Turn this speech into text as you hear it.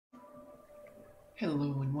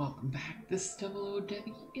Hello and welcome back. This is Double O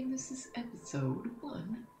Debbie, and this is episode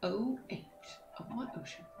 108 of my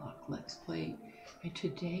Ocean Block Let's Play. And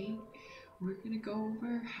today we're gonna go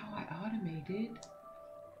over how I automated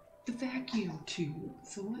the vacuum tube.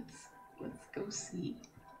 So let's go see.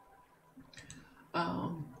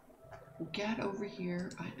 We got over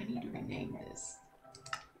here. I need to rename this.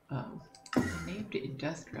 I named it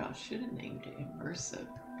industrial. I should have named it immersive.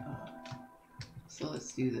 So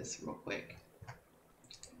let's do this real quick.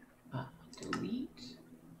 Delete,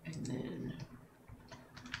 and then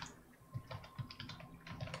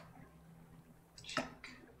check.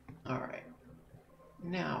 Alright,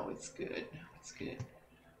 now it's good.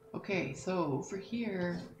 Okay, so over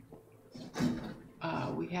here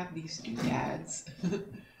we have these doodads.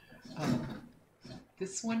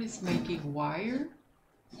 This one is making wire,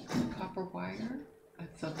 copper wire.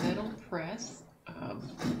 It's a metal press.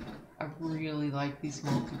 I really like these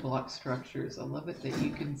multi-block structures. I love it that you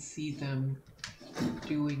can see them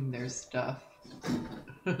doing their stuff.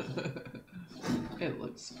 It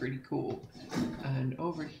looks pretty cool. And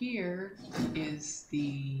over here is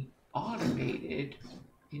the automated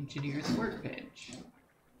engineer's workbench.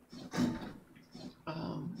 I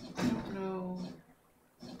don't know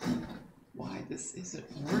why this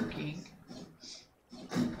isn't working.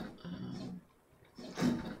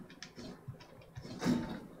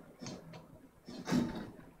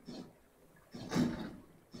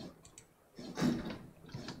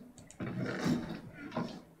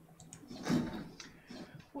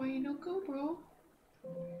 Well, go, bro.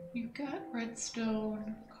 You've got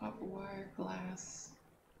redstone, copper wire, glass.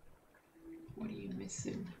 What are you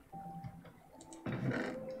missing?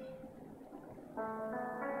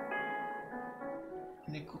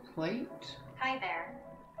 Nickel plate. Hi there.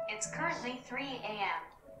 It's currently 3 a.m.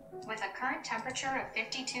 with a current temperature of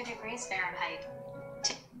 52 degrees Fahrenheit.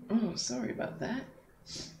 Oh, sorry about that.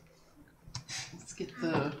 Let's get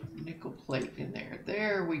the nickel plate in there.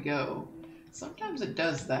 There we go. Sometimes it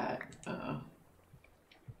does that.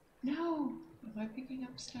 No! Am I picking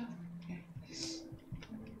up stuff? Okay.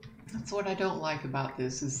 That's what I don't like about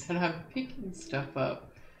this, is that I'm picking stuff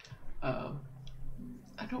up. I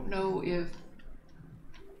don't know if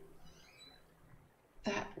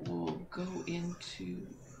that will go into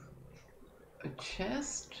a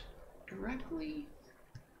chest directly.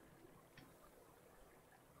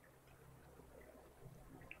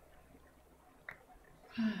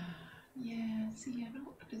 Yeah, see, I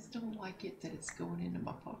just don't like it that it's going into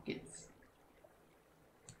my pockets.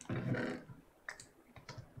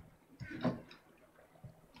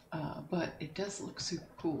 But it does look super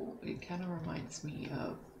cool. It kind of reminds me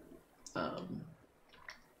of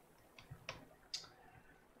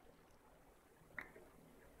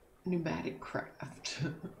pneumatic craft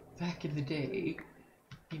back in the day,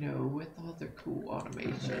 with all their cool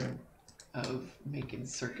automation of making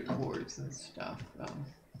circuit boards and stuff.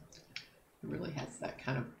 It really has that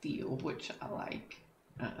kind of feel, which I like.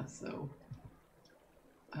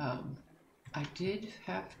 I did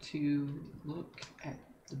have to look at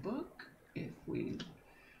the book. If we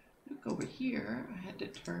look over here, I had to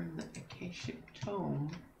turn the Akashic Tome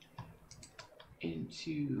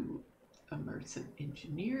into Immersive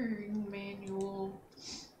Engineering Manual,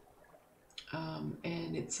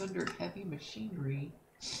 and it's under Heavy Machinery,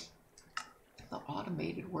 the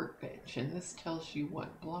automated workbench, and this tells you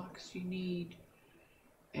what blocks you need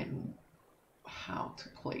and how to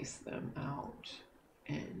place them out,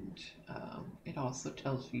 and it also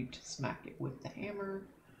tells you to smack it with the hammer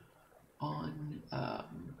on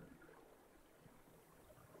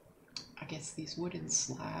I guess these wooden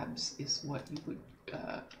slabs is what you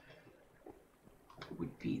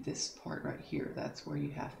would be this part right here. That's where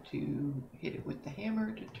you have to hit it with the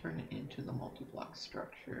hammer to turn it into the multi-block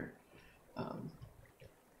structure.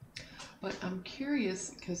 But I'm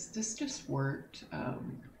curious, because this just worked,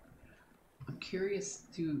 I'm curious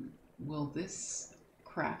will this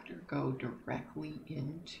crafter go directly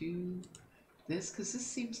into this? Because this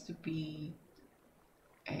seems to be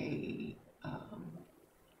an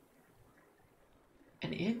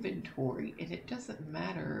inventory, and it doesn't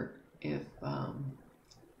matter if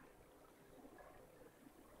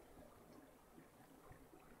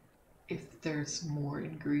there's more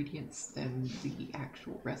ingredients than the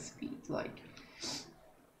actual recipe. Like,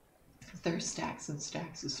 if there's stacks and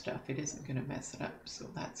stacks of stuff, it isn't going to mess it up, so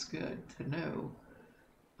that's good to know.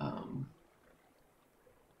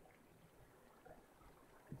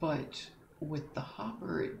 But with the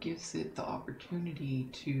hopper, it gives it the opportunity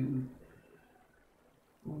to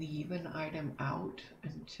leave an item out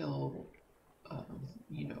until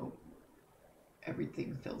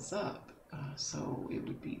everything fills up. So it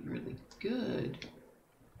would be really good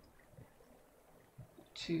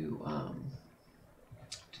to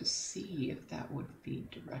see if that would feed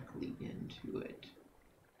directly into it.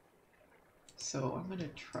 So I'm going to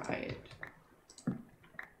try it.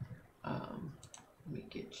 Let me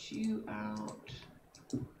get you out.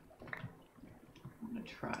 I'm going to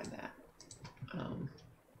try that.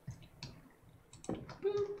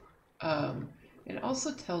 Boop. It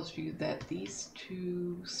also tells you that these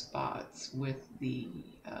two spots with the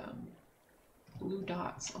blue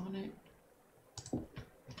dots on it,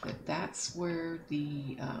 that's where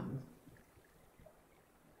the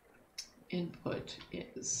input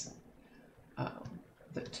is.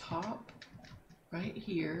 The top right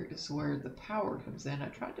here is where the power comes in. I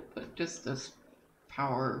tried to put just this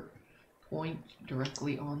power point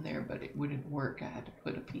directly on there, but it wouldn't work. I had to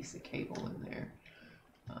put a piece of cable in there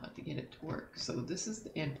to get it to work. So this is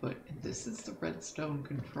the input, and this is the redstone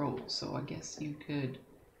control. So I guess you could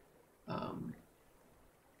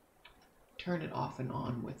turn it off and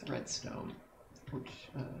on with redstone, which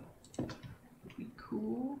would be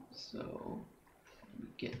cool. So let me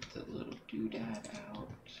get the little doodad out.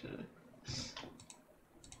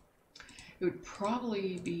 It would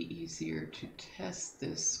probably be easier to test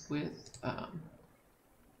this with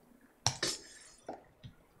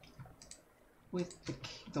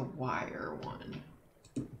the wire one.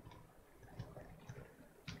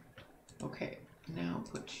 Okay, now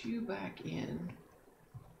put you back in.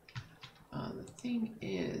 The thing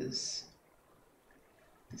is,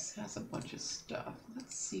 this has a bunch of stuff.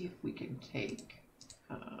 Let's see if we can take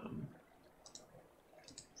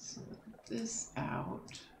some of this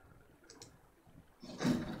out.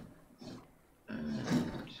 And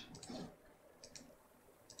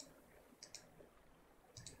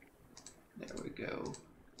there we go.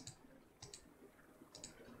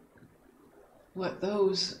 Let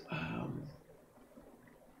those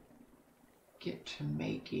get to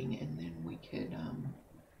making, and then we could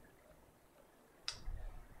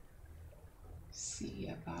see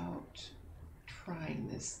about trying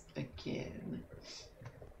this again.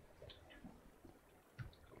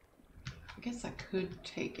 I guess I could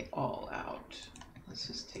take it all out. Let's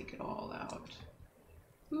just take it all out.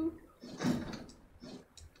 Boop.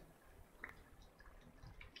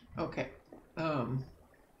 Okay.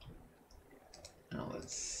 Now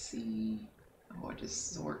let's see. Oh, I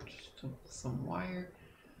just sorted some wire.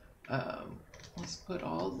 Let's put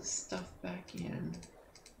all the stuff back in.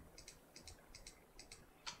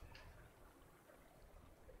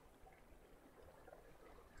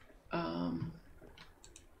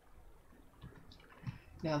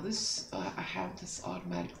 Now this, I have this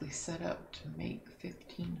automatically set up to make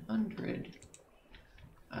 1500.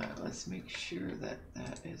 Let's make sure that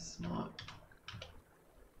that is not.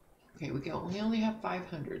 Okay, we only have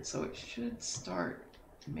 500, so it should start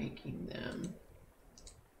making them.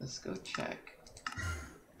 Let's go check.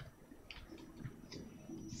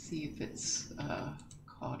 See if it's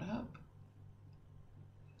caught up.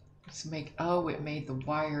 Let's make. Oh, it made the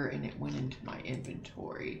wire and it went into my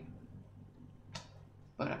inventory.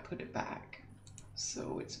 But I put it back,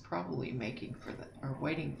 so it's probably making for that, or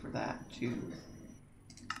waiting for that to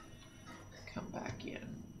come back in.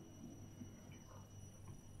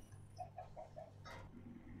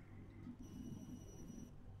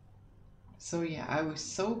 So yeah, I was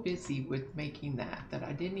so busy with making that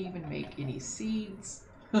I didn't even make any seeds.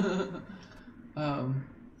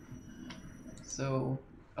 So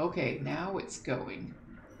okay, now it's going.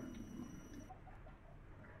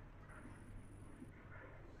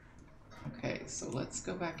 Okay, so let's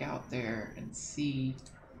go back out there and see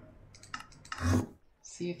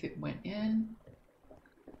if it went in.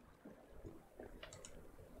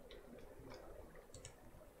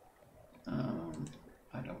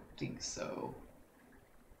 I don't think so.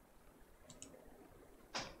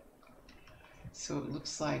 So it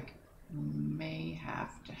looks like we may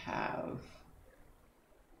have to have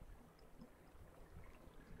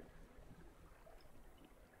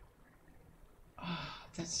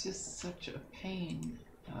that's just such a pain.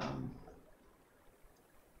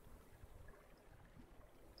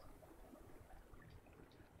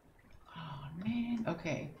 Oh man,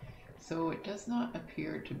 okay. So it does not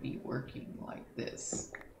appear to be working like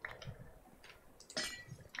this.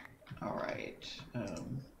 All right,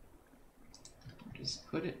 just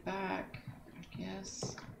put it back, I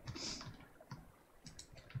guess.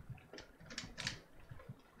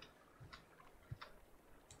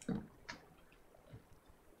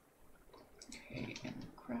 Okay, and the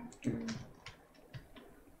crafter.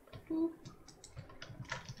 Boop.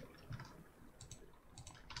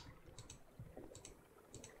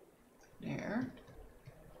 There.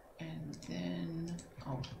 And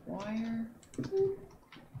wire, boop,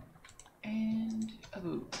 and a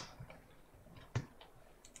boop.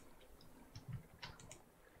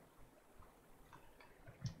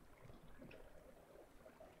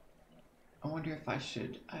 I wonder if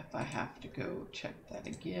I have to go check that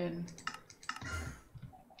again.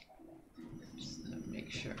 Just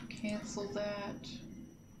make sure I cancel that.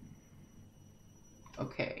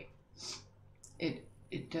 Okay.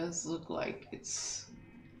 It does look like it's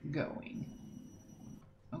going.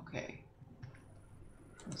 Okay.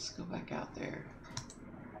 Let's go back out there.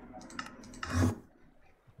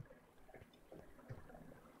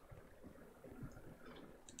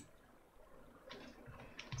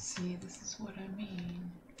 See, this is what I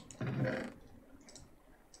mean.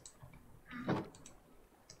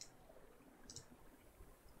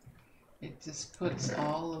 It just puts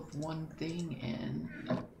all of one thing in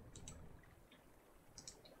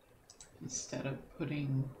instead of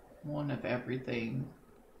putting one of everything.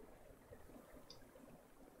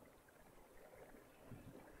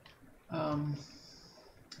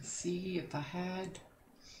 See if I had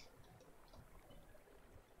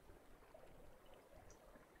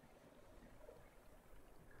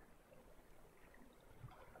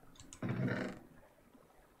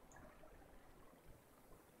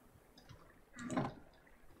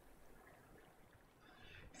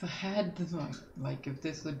like if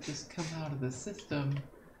this would just come out of the system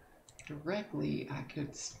directly, I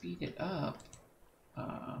could speed it up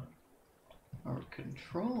or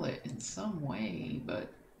control it in some way,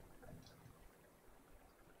 but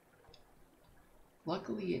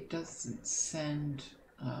luckily it doesn't send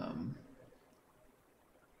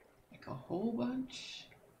like a whole bunch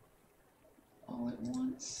all at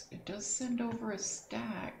once. It does send over a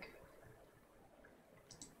stack.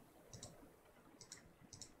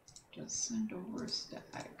 Just send over a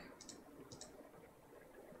stack.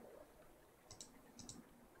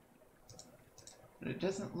 But it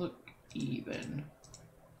doesn't look even.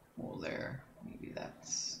 Well, there. Maybe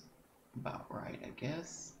that's about right, I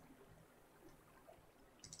guess.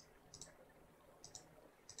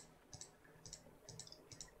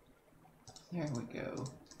 There we go.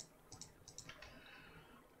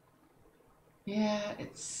 Yeah,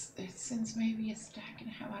 it sends maybe a stack and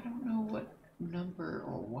a half. I don't know what number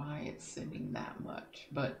or why it's sending that much,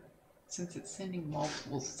 but since it's sending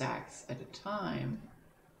multiple stacks at a time,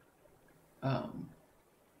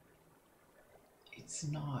 it's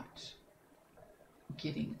not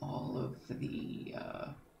getting all of the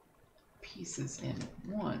pieces in at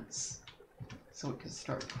once, so it can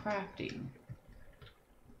start crafting.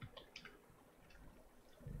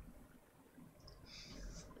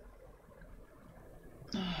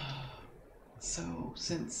 So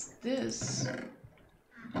since this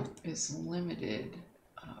is limited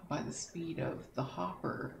by the speed of the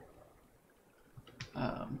hopper,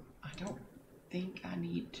 I don't think I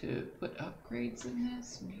need to put upgrades in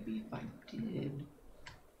this. Maybe if I did,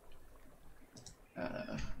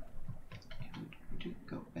 it would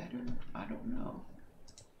go better. I don't know.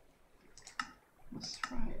 Let's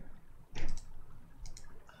try it.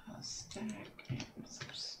 Stack and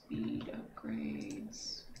some speed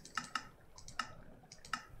upgrades.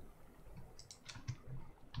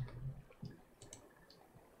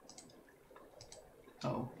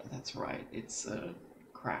 Oh, that's right. It's a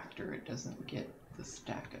crafter. It doesn't get the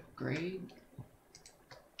stack upgrade.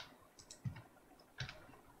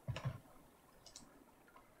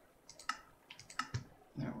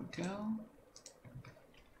 There we go.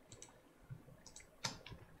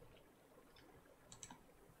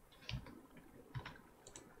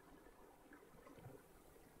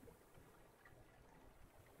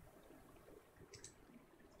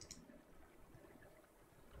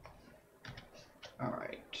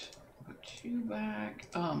 Back.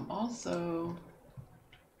 Also,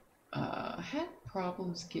 I had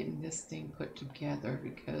problems getting this thing put together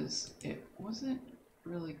because it wasn't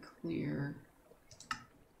really clear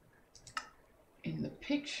in the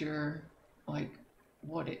picture, like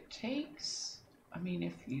what it takes. I mean,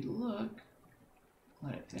 if you look,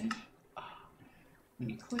 let it finish. When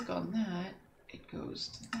you click on that, it goes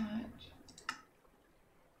to that.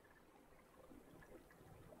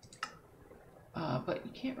 But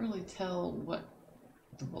you can't really tell what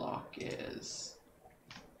the block is.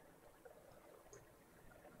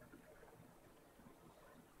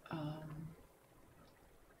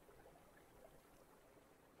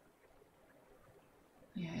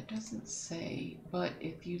 Yeah, it doesn't say, but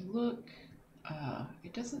if you look,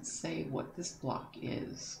 it doesn't say what this block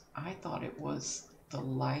is. I thought it was the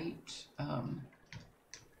light,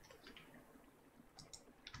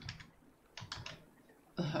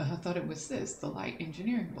 I thought it was this, the light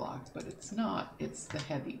engineering block, but it's not. It's the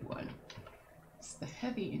heavy one. It's the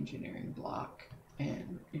heavy engineering block.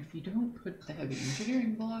 And if you don't put the heavy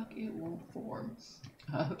engineering block, it won't form.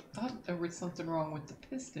 I thought there was something wrong with the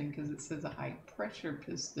piston because it says a high pressure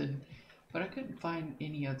piston, but I couldn't find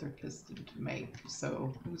any other piston to make.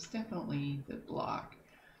 So it was definitely the block.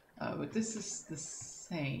 But this is the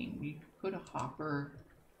same. You put a hopper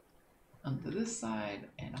onto this side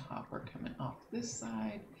and a hopper coming off this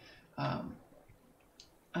side.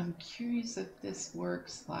 I'm curious if this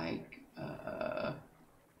works like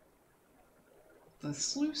the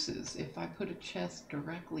sluices. If I put a chest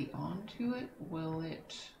directly onto it, will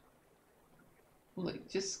it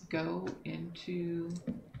just go into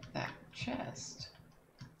that chest?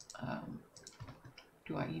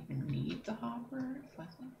 Do I even need the hopper? If I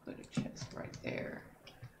put a chest right there.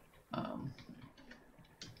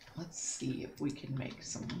 Let's see if we can make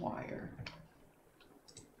some wire.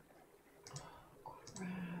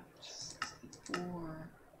 Craft 64.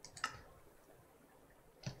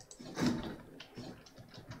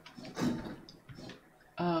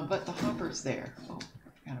 But the hopper's there. Oh, I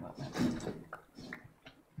forgot about that.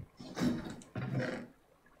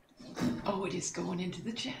 Oh, it is going into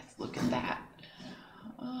the chest. Look at that.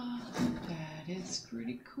 That is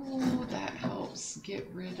pretty cool. That helps get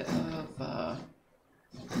rid of the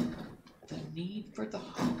need for the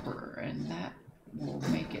hopper, and that will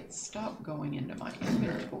make it stop going into my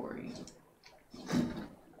inventory.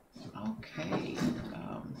 Okay.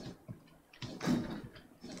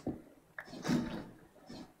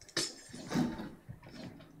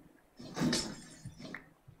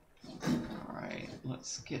 Alright,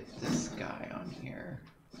 let's get this guy on here.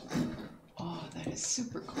 Oh, that is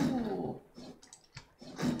super cool.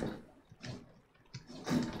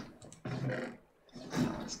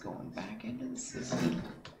 Now it's going back into the system.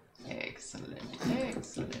 Excellent,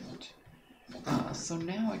 excellent. So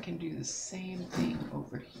now I can do the same thing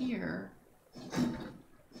over here.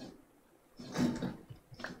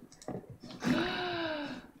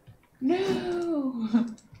 No!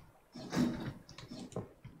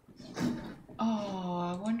 Oh,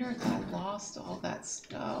 I wonder if I lost all that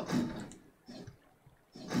stuff.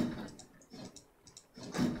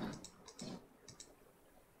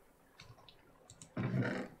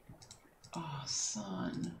 Oh,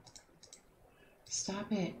 son.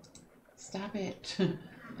 Stop it. Stop it.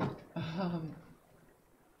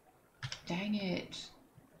 Dang it.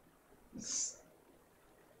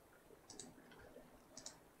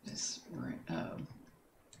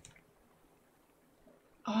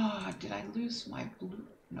 Oh, did I lose my blue?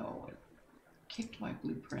 No, it kicked my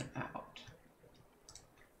blueprint out.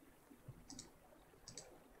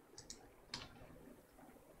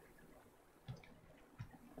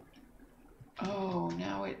 Oh,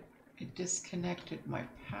 now it disconnected my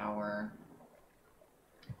power.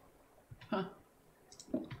 Huh.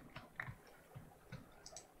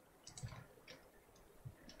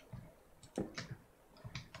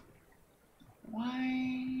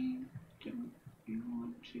 Why don't you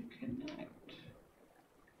want to connect?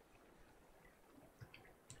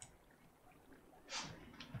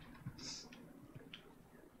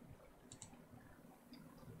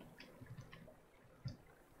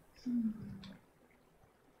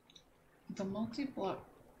 The multi-block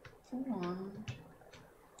formed.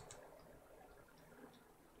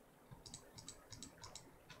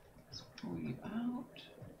 Let's pull you out.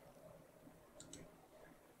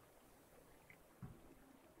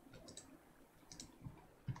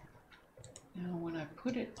 Now when I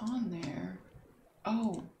put it on there,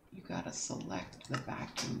 oh, you gotta select the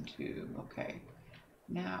vacuum tube. Okay,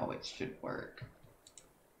 now it should work.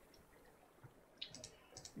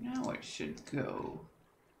 Now it should go.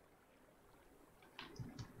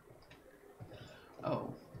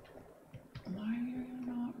 Oh, why are you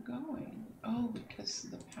not going? Oh, because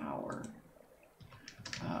of the power.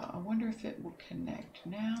 I wonder if it will connect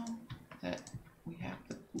now that we have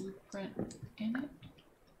the blueprint in it.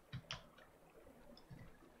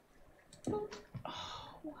 Boop.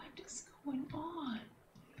 Oh, what is going on?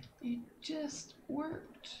 It just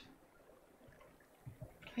worked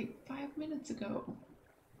like 5 minutes ago.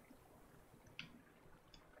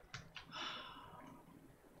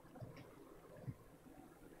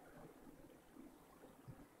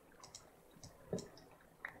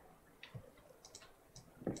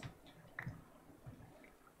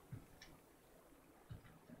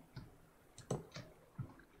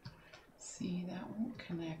 See, that won't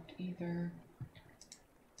connect either.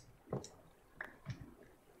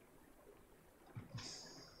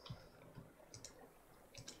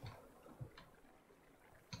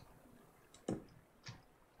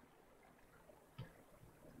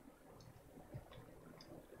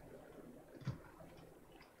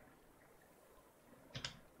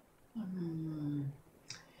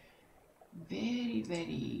 Very,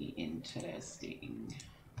 very interesting.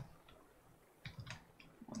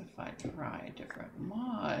 What if I try a different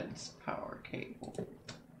mod's power cable?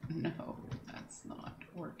 No, that's not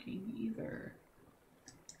working either.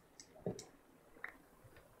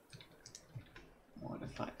 What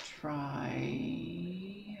if I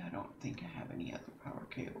try... I don't think I have any other power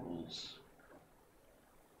cables.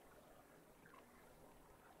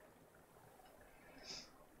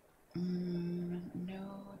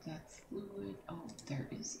 No, that's fluid. Oh, there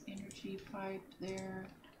is energy pipe there.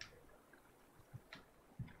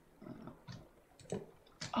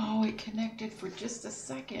 Oh, it connected for just a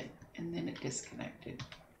second and then it disconnected.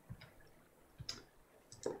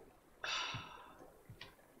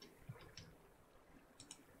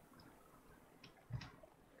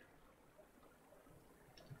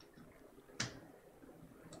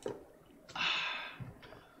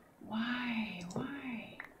 Why?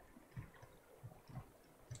 Why?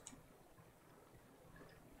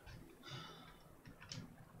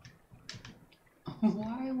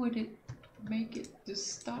 Why would it make it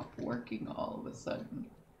just stop working all of a sudden?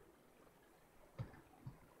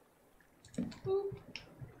 Boop.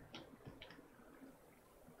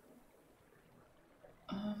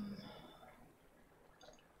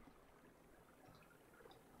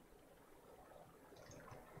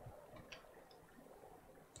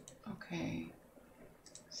 Okay,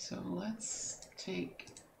 so let's take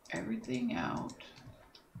everything out.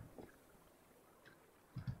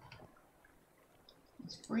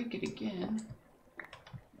 Let's break it again.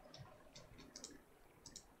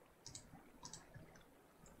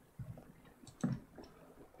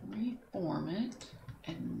 Reform it,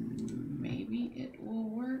 and maybe it will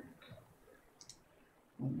work.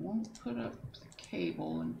 We won't put up the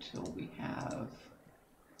cable until we have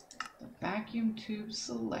the vacuum tube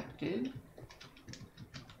selected.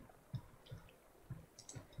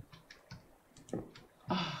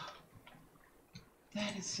 Ah,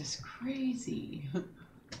 that is just crazy.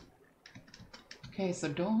 Okay, so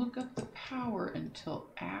don't hook up the power until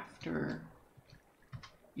after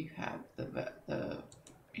you have the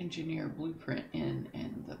engineer blueprint in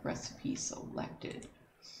and the recipe selected.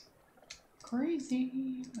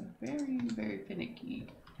 Crazy, very, very finicky.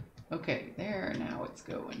 Okay, there, now it's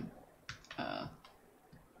going.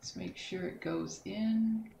 Let's make sure it goes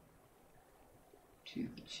in to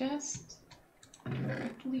the chest,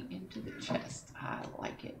 directly into the chest. I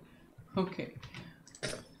like it. Okay.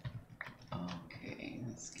 Okay,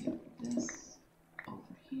 let's get this over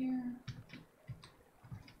here.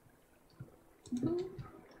 Boop.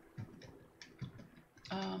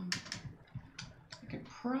 I could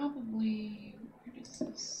probably, where does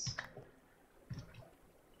this,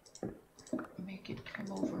 make it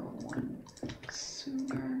come over one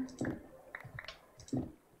sooner.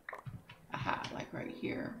 Aha, like right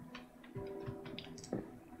here.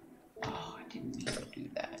 Oh, I didn't mean to do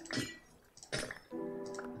that.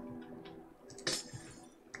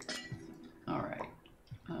 All right,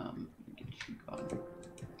 get you gone.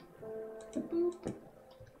 Boop.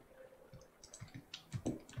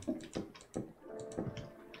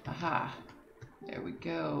 Aha, there we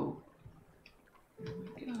go. There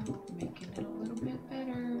we go, making it a little bit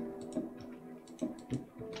better.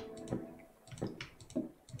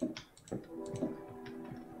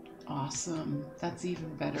 Awesome, that's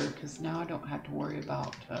even better because now I don't have to worry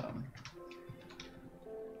about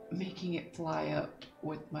making it fly up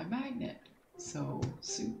with my magnet. So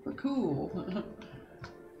super cool.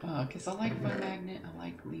 Because I like my magnet, I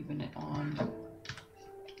like leaving it on.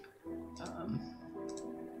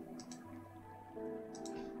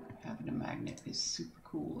 Having a magnet is super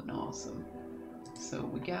cool and awesome. So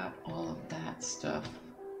we got all of that stuff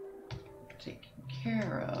taken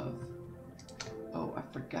care of. Oh, I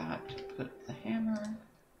forgot to put the hammer.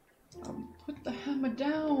 Put the hammer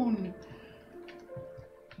down.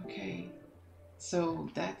 Okay, so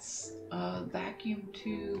that's a vacuum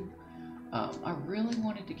tube. I really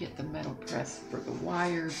wanted to get the metal press for the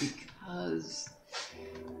wire because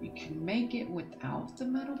you can make it without the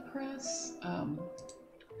metal press,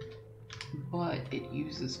 but it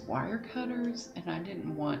uses wire cutters, and I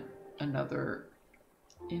didn't want another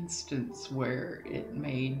instance where it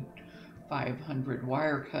made 500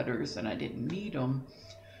 wire cutters and I didn't need them.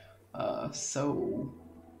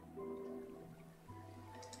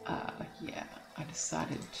 Yeah, I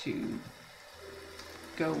decided to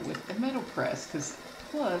go with the metal press, because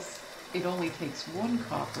plus it only takes one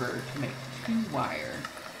copper to make 2 wire.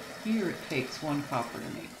 Here it takes 1 copper to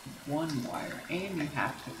make 1 wire, and you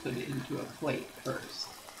have to put it into a plate first.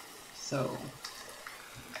 So,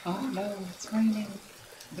 oh no, it's raining.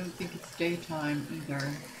 I don't think it's daytime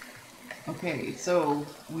either. Okay, so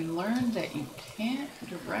we learned that you can't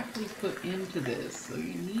directly put into this, so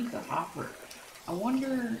you need the hopper. I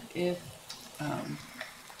wonder if, yeah,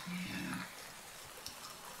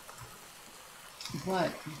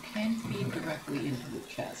 but you can feed directly into the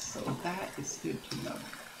chest, so that is good to know.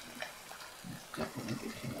 It's definitely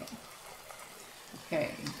good to know.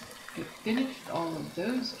 Okay, it finished all of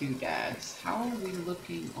those doodads. How are we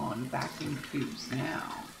looking on vacuum tubes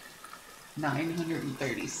now?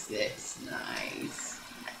 936, nice.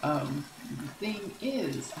 The thing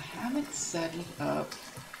is, I haven't set it up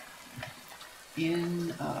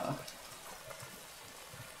in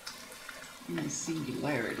the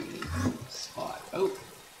singularity spot. Oh,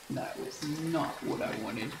 that was not what I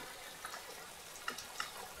wanted.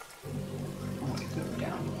 I want to go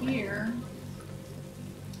down here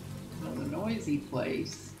to the noisy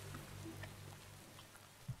place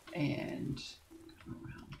and come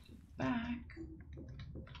around to the back.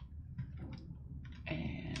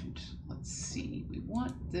 And let's see, we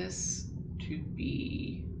want this to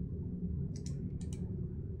be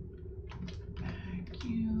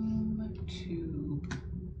vacuum tube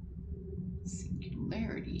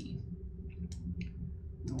singularity.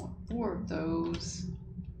 We want 4 of those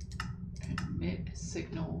and emit a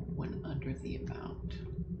signal when under the amount.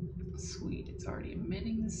 Sweet, it's already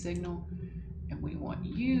emitting the signal, and we want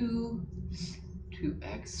you to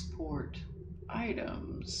export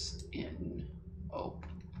items into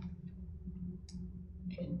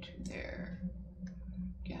there.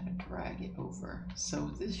 Gotta drag it over.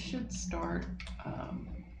 So this should start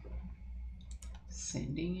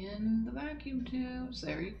sending in the vacuum tubes.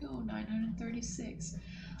 There you go, 936.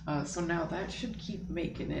 So now that should keep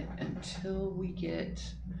making it until we get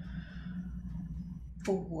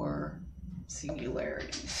 4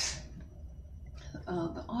 singularities.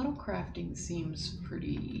 The auto crafting seems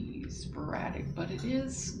pretty sporadic, but it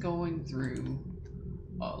is going through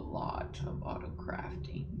a lot of auto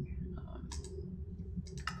crafting.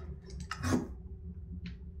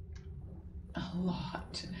 A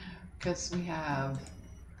lot, because we have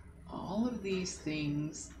all of these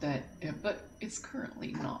things that, but it's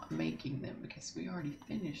currently not making them because we already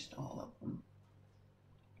finished all of them.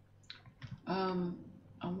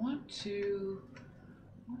 I want to,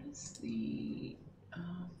 what is the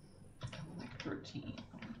electrotine?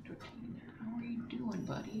 How are you doing,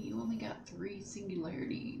 buddy? You only got 3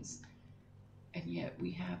 singularities, and yet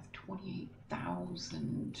we have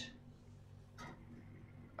 28,000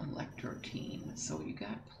 electrotine, so you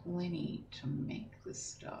got plenty to make this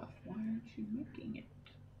stuff. Why aren't you making it?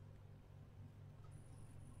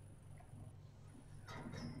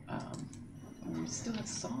 We still have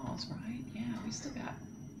saws, right? Yeah, we still got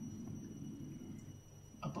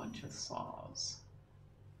a bunch of saws.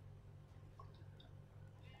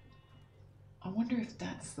 I wonder if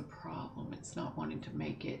that's the problem. It's not wanting to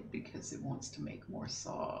make it because it wants to make more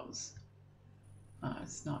saws.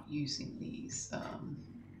 It's not using these.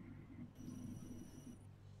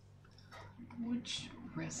 Which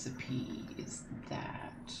recipe is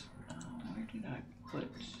that? Where did I put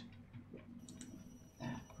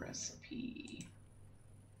that recipe?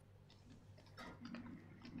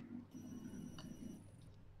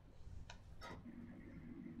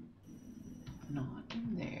 Not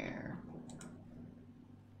in there.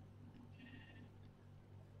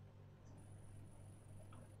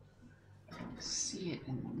 I don't see it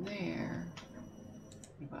in there.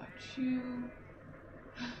 What about you?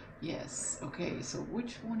 Yes, okay, so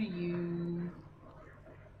which one of you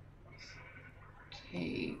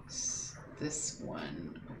takes this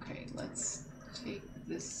one? Okay, let's take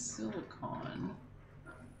this silicon.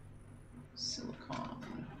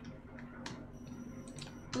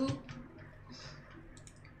 Boop.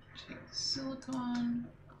 Take the silicon.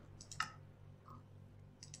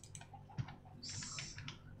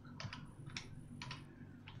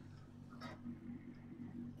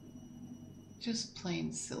 Just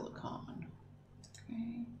plain silicon.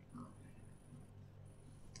 Okay.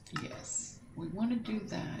 Yes, we want to do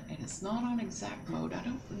that, and it's not on exact mode. I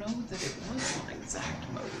don't know that it was on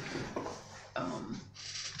exact mode.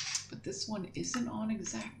 But this one isn't on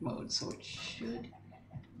exact mode, so it should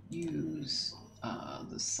use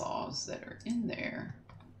the saws that are in there,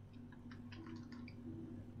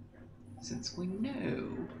 since we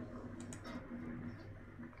know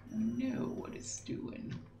what it's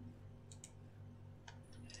doing.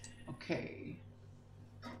 Okay.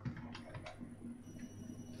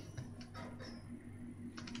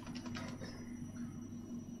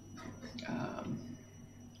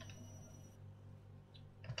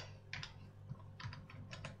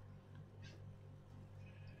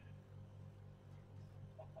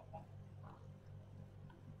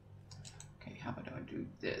 do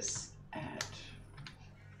this at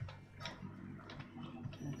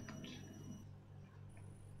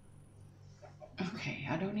okay,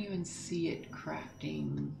 I don't even see it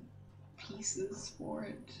crafting pieces for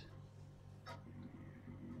it.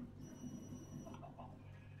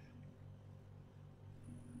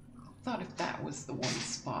 I thought if that was the one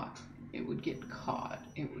spot it would get caught,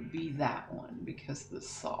 it would be that one because of the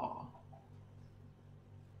saw.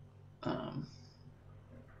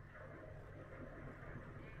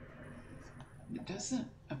 It doesn't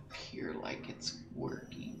appear like it's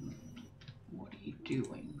working. What are you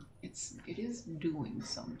doing? It is doing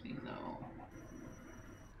something though.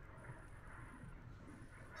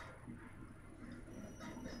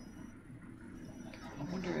 I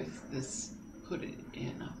wonder if this put it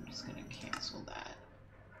in. I'm just gonna cancel that.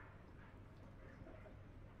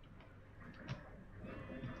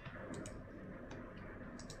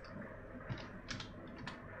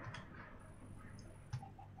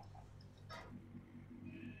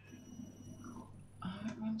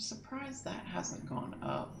 I'm surprised that hasn't gone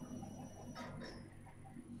up.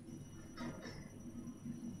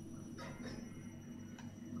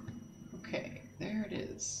 Okay, there it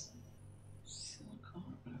is.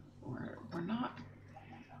 Silicone. We're not.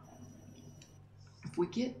 If we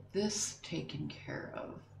get this taken care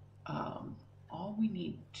of, all we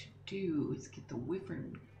need to do is get the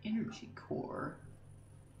Wyvern energy core.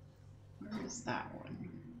 Where is that one?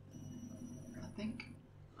 I think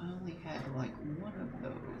I only had like one of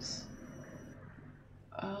those.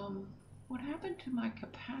 What happened to my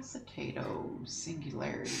capacitato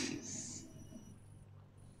singularities?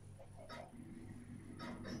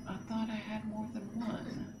 I thought I had more than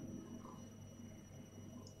one.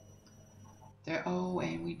 There. Oh,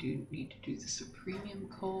 and we do need to do the supremium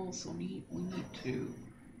coal, so we need to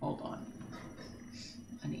hold on.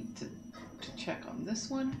 I need to check on this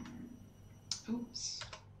one. Oops.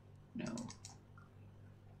 No.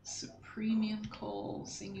 Supremium coal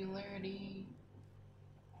singularity.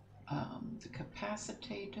 The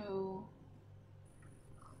capacitato.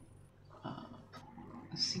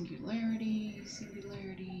 Singularity,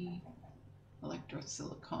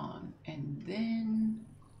 electrosilicon, and then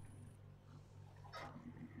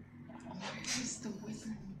where is the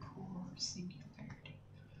Wyvern core singularity?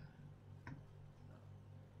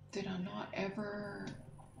 Did I not ever?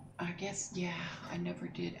 I guess, yeah, I never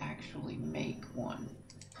did actually make one.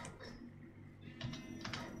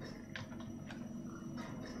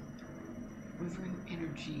 Wyvern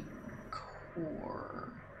energy core.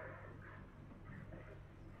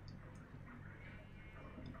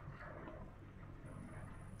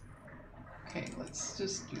 Okay, let's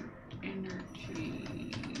just do energy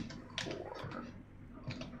core.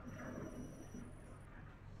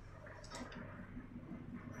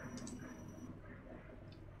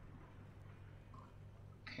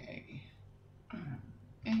 Okay.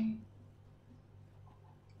 Okay.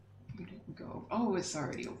 You didn't go. Oh, it's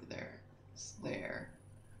already over there. It's there.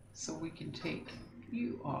 So we can take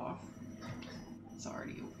you off. It's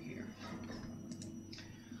already over here.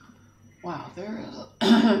 Wow, there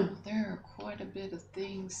are quite a bit of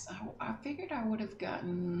things. I figured I would have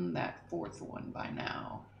gotten that fourth one by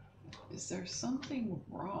now. Is there something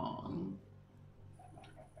wrong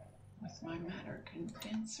with my matter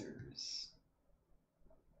condensers?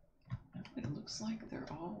 It looks like they're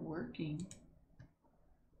all working.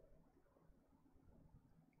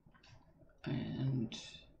 And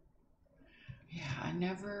yeah, I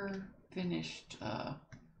never finished how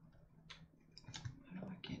do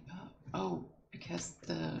I get up? Oh, because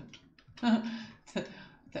the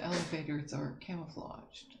the elevators are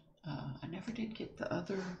camouflaged. I never did get the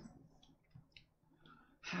other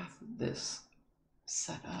half of this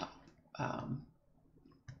set up.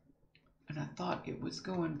 And I thought it was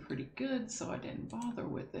going pretty good, so I didn't bother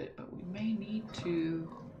with it, but we may need to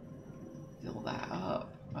fill that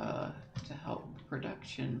up to help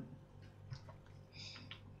production.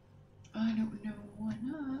 I don't know why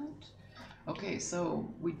not. Okay,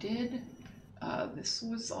 so we did, this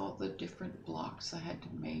was all the different blocks I had to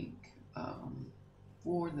make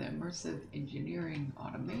for the immersive engineering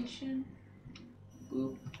automation.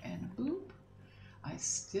 Boop and boop. I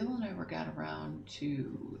still never got around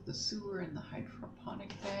to the sewer and the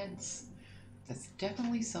hydroponic beds. That's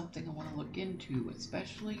definitely something I want to look into,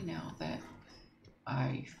 especially now that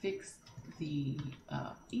I fixed the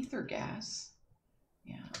ether gas.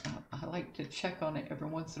 Yeah, I like to check on it every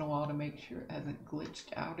once in a while to make sure it hasn't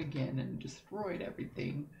glitched out again and destroyed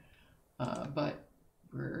everything. But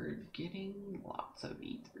we're getting lots of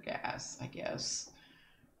ether gas, I guess.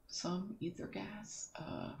 Some ether gas.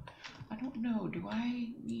 I don't know. Do I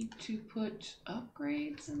need to put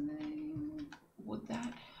upgrades in there? would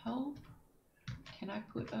that help? Can I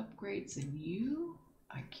put upgrades in you?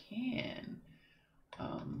 I can.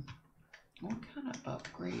 What kind of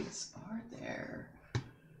upgrades are there?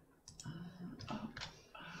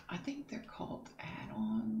 I think they're called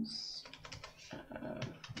add-ons.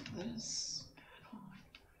 This add-on.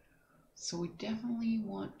 So we definitely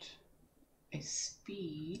want a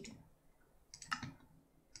speed.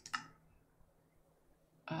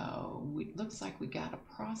 Looks like we got a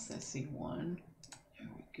processing one. There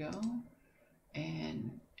we go.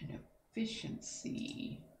 And an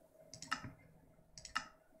efficiency.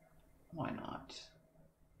 Why not?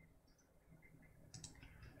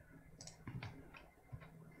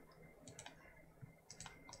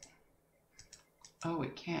 Oh,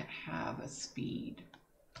 it can't have a speed.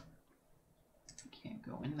 Can't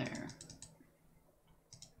go in there.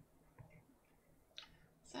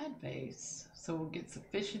 Sad face. So we'll get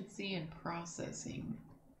efficiency and processing.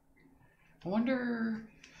 I wonder,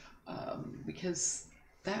 because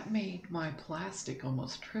that made my plastic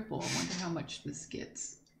almost triple. I wonder how much this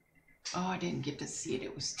gets. Oh, I didn't get to see it.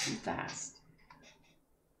 It was too fast.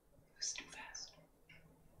 It was too fast.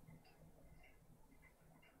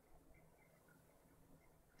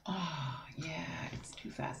 Oh, yeah, it's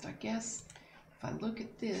too fast. I guess if I look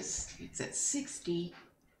at this, it's at 60.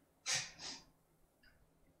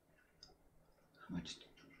 How much?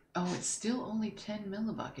 Oh, it's still only 10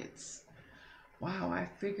 millibuckets. Wow, I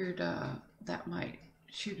figured that might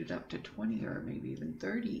shoot it up to 20 or maybe even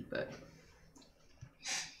 30, but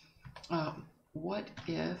what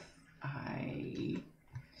if I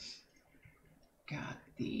got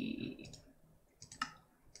the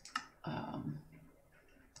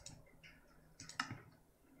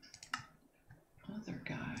other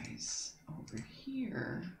guys over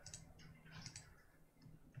here?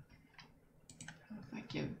 If I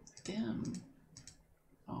give them,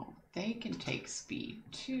 oh, they can take speed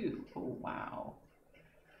too. Oh, wow.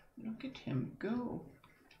 Look at him go.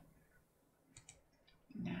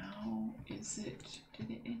 Now, did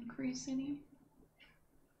it increase any?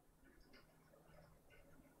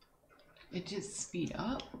 It did speed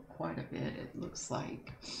up quite a bit, it looks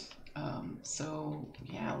like. So,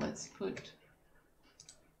 yeah, let's put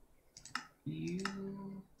you,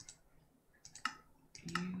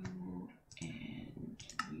 and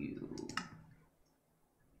you.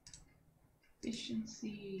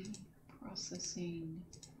 Efficiency, processing,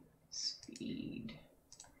 speed.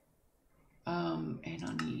 And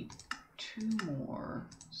I need 2 more,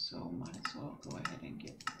 so might as well go ahead and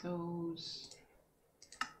get those.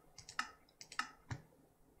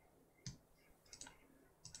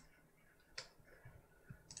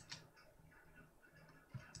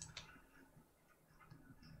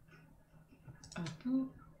 A boop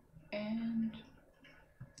and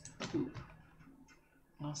a boop.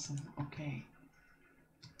 Awesome, okay.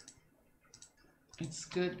 It's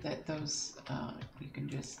good that those, you can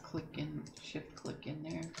just shift click in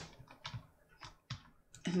there.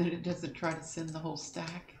 And then it doesn't try to send the whole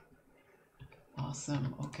stack.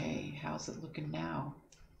 Awesome, okay, how's it looking now?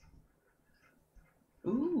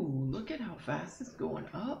 Ooh, look at how fast it's going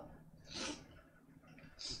up.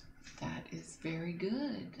 That is very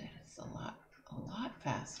good. That is a lot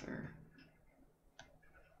faster.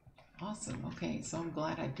 Awesome, okay, so I'm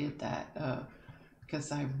glad I did that.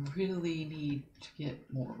 Because I really need to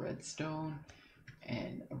get more redstone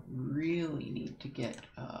and I really need to get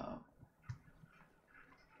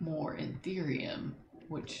more Ethereum,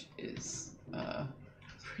 which is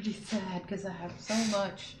pretty sad because I have so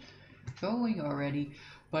much going already,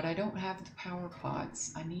 but I don't have the power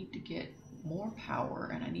pots. I need to get more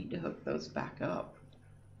power and I need to hook those back up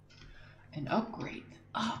and upgrade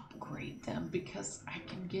them because I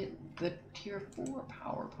can get the tier 4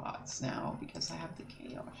 power pots now because I have the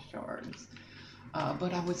chaos shards.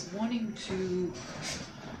 But I was wanting to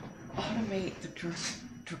automate the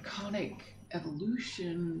draconic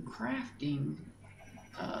evolution crafting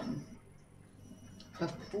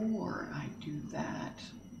before I do that.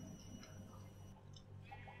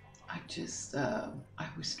 I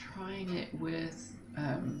was trying it with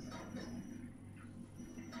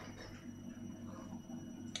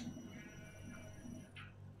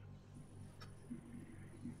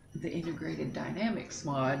the integrated dynamics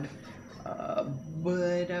mod,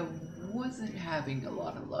 but I wasn't having a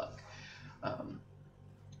lot of luck.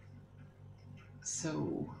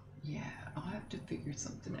 So yeah, I'll have to figure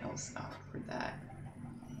something else out for that.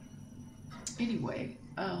 Anyway,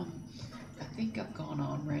 I think I've gone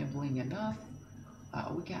on rambling enough.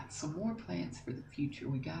 We got some more plans for the future.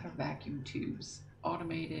 We got our vacuum tubes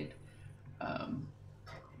automated.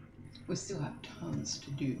 We still have tons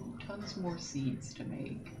to do, tons more seeds to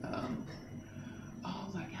make.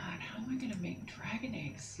 my god, how am I gonna make dragon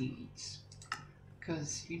egg seeds?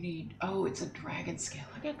 Because you need, oh, it's a dragon scale.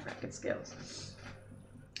 I got dragon scales.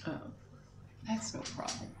 That's no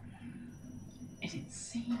problem. An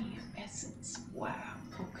insanium essence. Wow.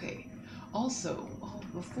 Okay. Also,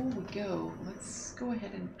 before we go, let's go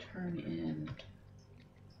ahead and turn in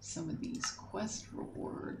some of these quest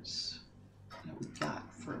rewards that we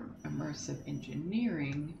got for immersive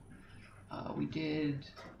engineering. We did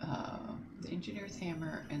the engineer's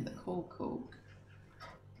hammer and the coal coke.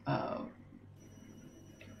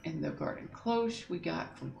 And the garden cloche we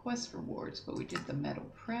got from quest rewards, but we did the metal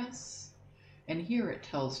press. And here it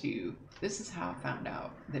tells you, this is how I found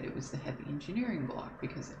out that it was the heavy engineering block,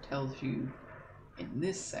 because it tells you in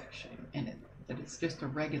this section that it's just a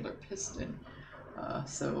regular piston.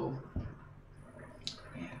 So,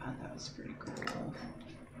 yeah, that was pretty cool.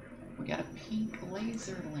 We got a pink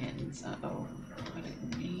laser lens. Uh-oh, I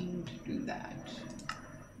didn't mean to do that.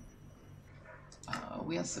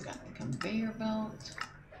 We also got the conveyor belt,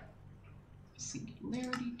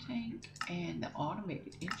 singularity tank, and the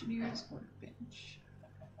automated engineer's workbench.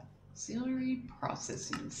 Auxiliary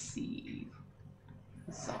processing sieve.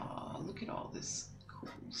 Look at all this cool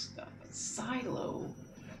stuff. A silo,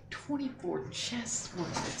 24 chests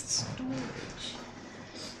worth of storage.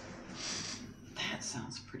 That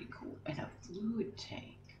sounds pretty cool. And a fluid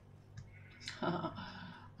tank.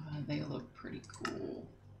 They look pretty cool.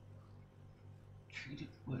 Treated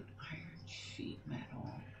wood, iron sheet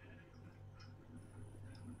metal.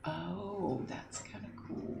 Oh, that's kind of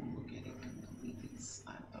cool. Look at it, completed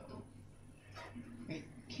silo. It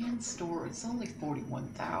can store, it's only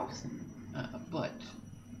 41,000, but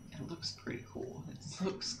it looks pretty cool. It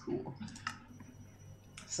looks cool.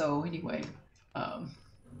 So anyway,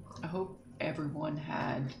 I hope everyone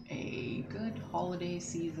had a good holiday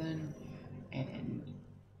season, and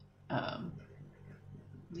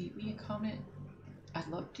leave me a comment. I'd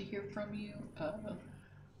love to hear from you.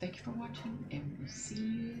 Thank you for watching, and we'll see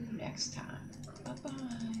you next time.